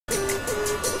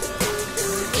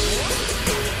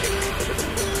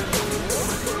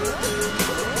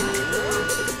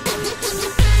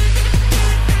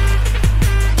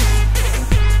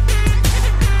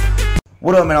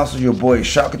What up, man? Also your boy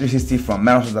Shocker360 from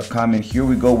Maddenallstars.com, and here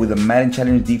we go with the Madden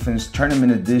Challenge Defense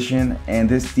Tournament Edition. And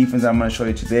this defense I'm going to show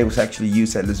you today was actually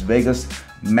used at Las Vegas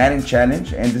Madden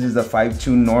Challenge, and this is the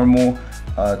 5-2 normal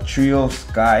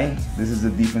TrioSky. This is the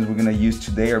defense we're going to use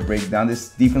today or break down. This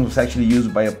defense was actually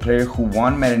used by a player who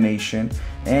won Madden Nation,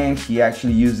 and he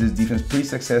actually used this defense pretty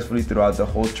successfully throughout the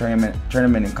whole tournament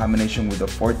in combination with the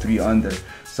 4-3 under.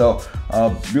 So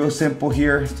real simple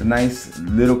here. It's a nice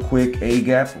little quick A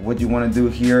gap. What you want to do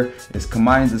here is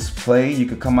combine this play. You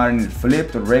could come out and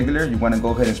flip or regular. You want to go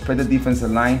ahead and spread the defensive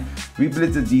line,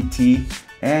 re-blitz the DT,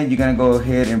 and you're gonna go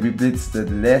ahead and re-blitz the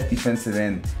left defensive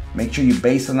end. Make sure you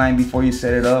base the line before you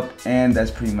set it up, and that's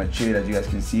pretty much it, as you guys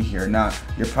can see here. Now,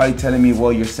 you're probably telling me,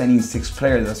 well, you're sending 6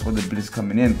 players, that's where the blitz is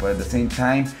coming in. But at the same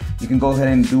time, you can go ahead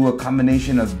and do a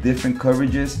combination of different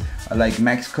coverages, like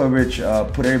max coverage,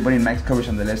 put everybody in max coverage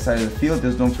on the left side of the field.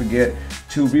 Just don't forget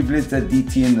to re-blitz that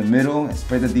DT in the middle, and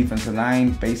spread the defensive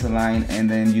line, base the line, and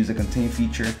then use the contain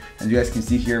feature. As you guys can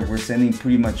see here, we're sending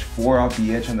pretty much 4 off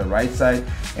the edge on the right side.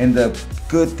 And the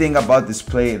good thing about this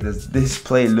play is this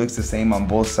play looks the same on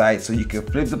both sides. So you can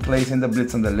flip the play, send the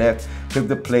blitz on the left, flip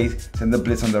the play, send the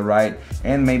blitz on the right,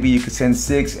 and maybe you could send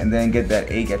 6 and then get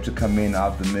that A gap to come in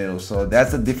off the middle. So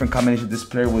that's a different combination this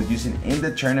player was using in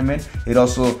the tournament. It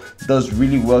also does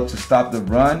really well to stop the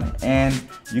run, and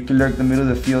you can lurk the middle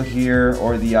of the field here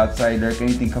or the outside, lurk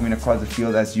anything coming across the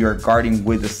field as you're guarding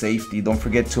with the safety. Don't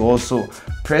forget to also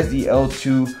press the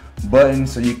L2 button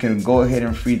so you can go ahead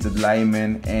and freeze the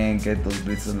lineman and get those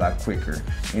blitzes a lot quicker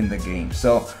in the game.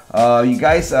 So you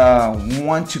guys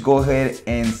want to go ahead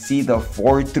and see the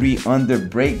 4-3 under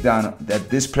breakdown that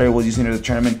this player was using in the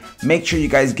tournament, make sure you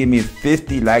guys give me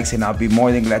 50 likes and I'll be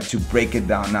more than glad to break it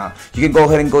down. Now you can go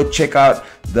ahead and go check out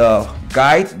the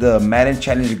guide, the Madden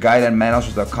Challenge guide at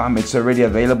Maddenallstars.com. It's already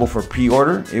available for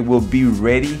pre-order. It will be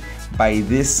ready by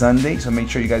this Sunday, so make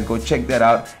sure you guys go check that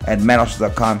out at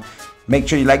Maddenallstars.com. Make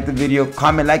sure you like the video,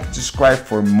 comment, like, and subscribe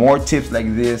for more tips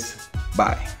like this.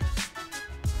 Bye.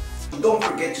 Don't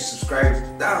forget to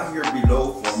subscribe down here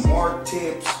below for more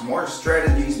tips, more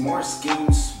strategies, more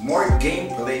schemes, more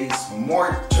gameplays,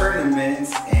 more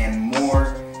tournaments, and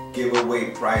more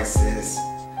giveaway prizes.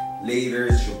 Later,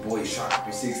 it's your boy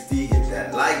Shocker360. Hit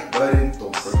that like button.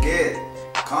 Don't forget,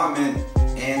 comment,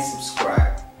 and subscribe.